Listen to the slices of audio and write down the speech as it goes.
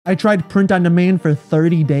I tried print on demand for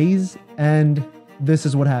 30 days and this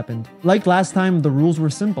is what happened. Like last time, the rules were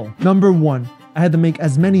simple. Number 1, I had to make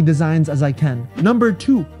as many designs as I can. Number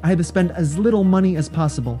 2, I had to spend as little money as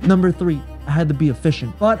possible. Number 3, I had to be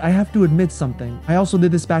efficient. But I have to admit something. I also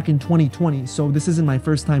did this back in 2020, so this isn't my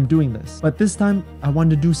first time doing this. But this time, I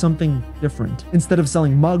wanted to do something different. Instead of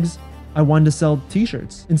selling mugs, I wanted to sell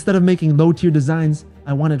t-shirts. Instead of making low-tier designs,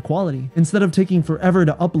 I wanted quality. Instead of taking forever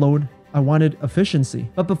to upload, I wanted efficiency.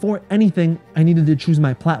 But before anything, I needed to choose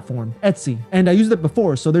my platform, Etsy. And I used it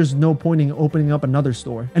before, so there's no point in opening up another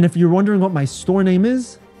store. And if you're wondering what my store name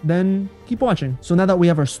is, then keep watching. So now that we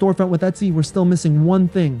have our storefront with Etsy, we're still missing one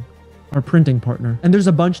thing, our printing partner. And there's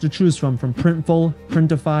a bunch to choose from Printful,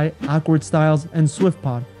 Printify, Awkward Styles, and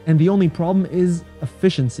SwiftPod. And the only problem is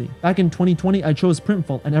efficiency. Back in 2020, I chose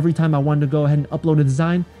Printful, and every time I wanted to go ahead and upload a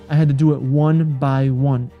design, I had to do it one by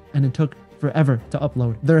one, and it took forever to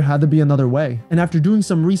upload. There had to be another way. And after doing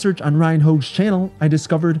some research on Ryan Hogue's channel, I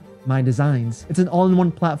discovered My Designs. It's an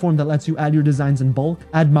all-in-one platform that lets you add your designs in bulk,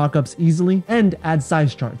 add mockups easily, and add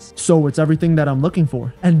size charts. So it's everything that I'm looking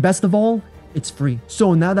for. And best of all, it's free.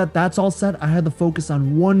 So now that that's all set, I had to focus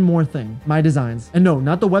on one more thing, my designs. And no,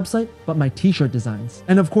 not the website, but my t-shirt designs.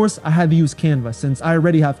 And of course, I had to use Canva since I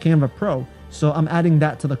already have Canva Pro. So I'm adding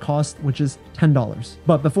that to the cost, which is $10.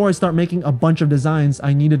 But before I start making a bunch of designs,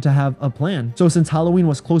 I needed to have a plan. So since Halloween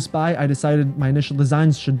was close by, I decided my initial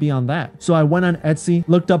designs should be on that. So I went on Etsy,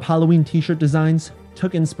 looked up Halloween t-shirt designs,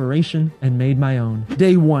 took inspiration, and made my own.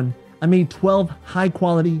 Day 1. I made 12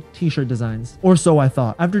 high-quality t-shirt designs. Or so I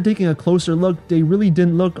thought. After taking a closer look, they really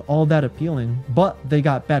didn't look all that appealing, but they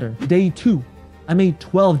got better. Day 2. I made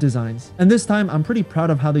 12 designs, and this time I'm pretty proud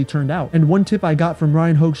of how they turned out. And one tip I got from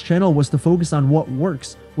Ryan Hogue's channel was to focus on what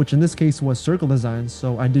works, which in this case was circle designs,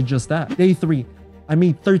 so I did just that. Day 3. I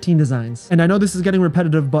made 13 designs. And I know this is getting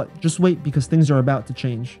repetitive, but just wait because things are about to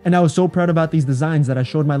change. And I was so proud about these designs that I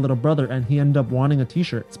showed my little brother and he ended up wanting a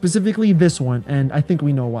t-shirt. Specifically this one, and I think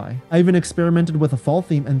we know why. I even experimented with a fall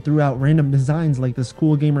theme and threw out random designs like this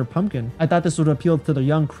cool gamer pumpkin. I thought this would appeal to the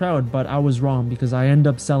young crowd, but I was wrong because I ended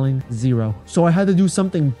up selling 0. So I had to do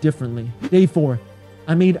something differently. Day 4.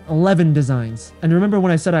 I made 11 designs. And remember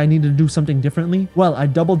when I said I needed to do something differently? Well, I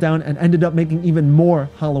doubled down and ended up making even more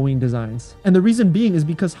Halloween designs. And the reason being is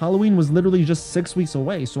because Halloween was literally just 6 weeks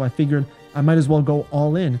away, so I figured I might as well go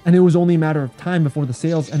all in. And it was only a matter of time before the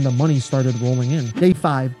sales and the money started rolling in. Day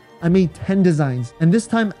 5, I made 10 designs. And this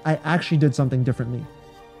time I actually did something differently.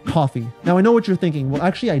 Coffee. Now I know what you're thinking. Well,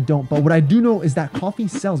 actually I don't, but what I do know is that coffee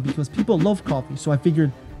sells because people love coffee. So I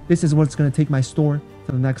figured this is what's going to take my store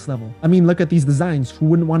to the next level. I mean, look at these designs. Who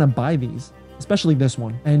wouldn't want to buy these? Especially this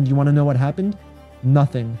one. And you want to know what happened?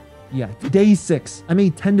 Nothing yet. Day 6, I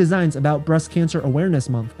made 10 designs about Breast Cancer Awareness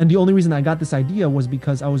Month. And the only reason I got this idea was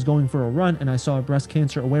because I was going for a run and I saw a breast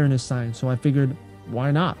cancer awareness sign. So I figured,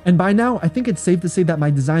 why not? And by now, I think it's safe to say that my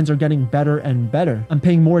designs are getting better and better. I'm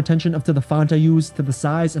paying more attention up to the font I use, to the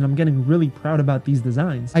size, and I'm getting really proud about these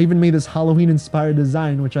designs. I even made this Halloween-inspired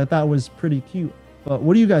design, which I thought was pretty cute. But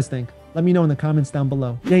what do you guys think? Let me know in the comments down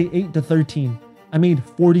below. Day 8 to 13. I made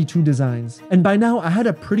 42 designs. And by now, I had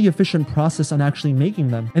a pretty efficient process on actually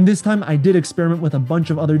making them. And this time, I did experiment with a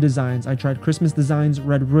bunch of other designs. I tried Christmas designs,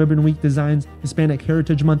 Red Ribbon Week designs, Hispanic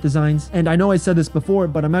Heritage Month designs. And I know I said this before,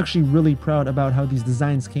 but I'm actually really proud about how these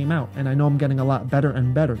designs came out. And I know I'm getting a lot better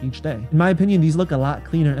and better each day. In my opinion, these look a lot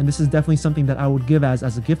cleaner, and this is definitely something that I would give as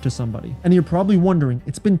a gift to somebody. And you're probably wondering,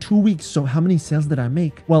 it's been 2 weeks, so how many sales did I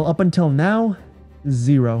make? Well, up until now,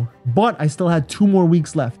 0. But I still had 2 more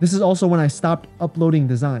weeks left. This is also when I stopped uploading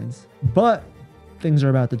designs. But things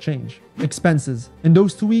are about to change. Expenses. In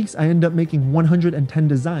those 2 weeks, I ended up making 110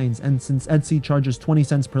 designs, and since Etsy charges 20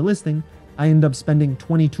 cents per listing, I ended up spending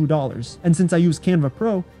 $22. And since I use Canva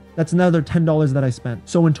Pro, that's another $10 that I spent.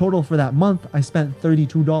 So in total for that month, I spent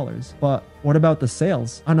 $32. But what about the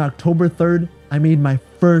sales? On October 3rd, I made my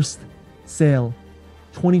first sale.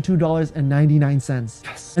 $22.99.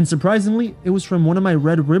 Yes. And surprisingly, it was from one of my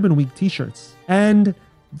Red Ribbon Week t-shirts. And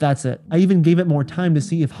that's it. I even gave it more time to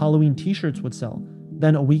see if Halloween t-shirts would sell.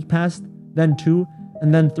 Then a week passed, then 2,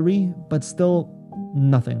 and then 3, but still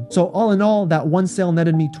nothing. So all in all, that one sale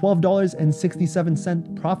netted me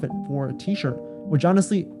 $12.67 profit for a t-shirt, which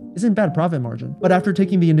honestly isn't bad profit margin. But after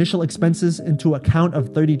taking the initial expenses into account of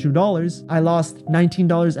 $32, I lost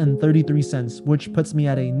 $19.33, which puts me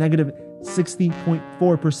at a negative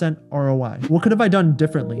 60.4% ROI. What could have I done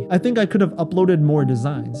differently? I think I could have uploaded more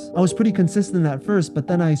designs. I was pretty consistent at first, but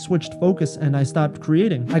then I switched focus and I stopped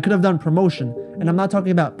creating. I could have done promotion, and I'm not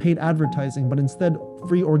talking about paid advertising, but instead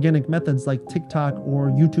free organic methods like TikTok or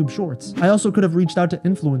YouTube Shorts. I also could have reached out to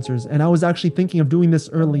influencers, and I was actually thinking of doing this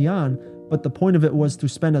early on, but the point of it was to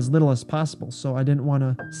spend as little as possible, so I didn't want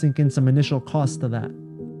to sink in some initial cost to that.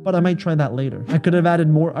 But I might try that later. I could have added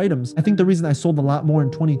more items. I think the reason I sold a lot more in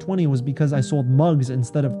 2020 was because I sold mugs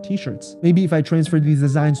instead of t-shirts. Maybe if I transferred these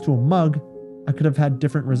designs to a mug, I could have had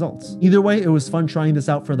different results. Either way, it was fun trying this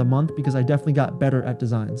out for the month because I definitely got better at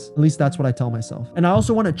designs. At least that's what I tell myself. And I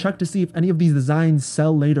also want to check to see if any of these designs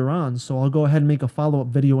sell later on, so I'll go ahead and make a follow-up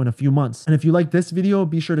video in a few months. And if you like this video,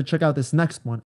 be sure to check out this next one.